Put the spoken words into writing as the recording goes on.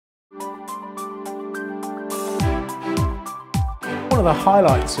of the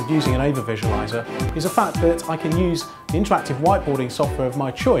highlights of using an AVer visualiser is the fact that I can use the interactive whiteboarding software of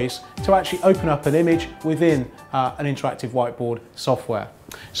my choice to actually open up an image within an interactive whiteboard software.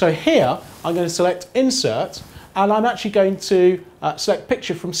 So here I'm going to select Insert, and I'm actually going to select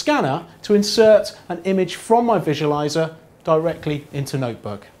Picture from Scanner to insert an image from my visualiser directly into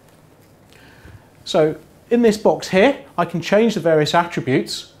Notebook. So in this box here I can change the various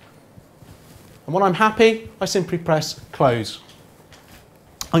attributes, and when I'm happy I simply press Close.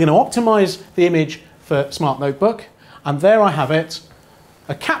 I'm going to optimise the image for Smart Notebook, and there I have it,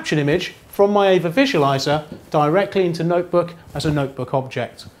 a captured image from my AVer visualiser directly into Notebook as a Notebook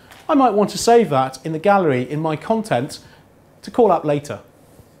object. I might want to save that in the gallery in my content to call up later.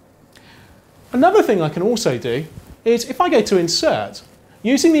 Another thing I can also do is, if I go to Insert,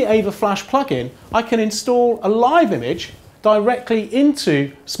 using the AVer Flash plugin, I can install a live image directly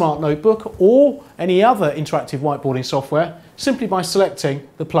into Smart Notebook or any other interactive whiteboarding software simply by selecting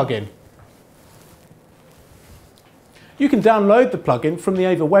the plugin. You can download the plugin from the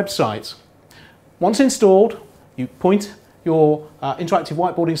AVer website. Once installed, you point your interactive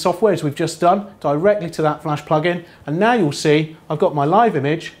whiteboarding software, as we've just done, directly to that Flash plugin, and now you'll see I've got my live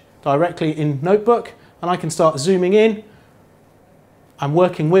image directly in Notebook, and I can start zooming in and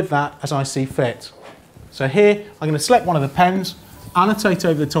working with that as I see fit. So here I'm going to select one of the pens, annotate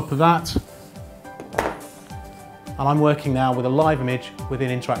over the top of that, and I'm working now with a live image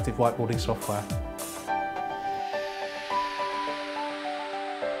within interactive whiteboarding software.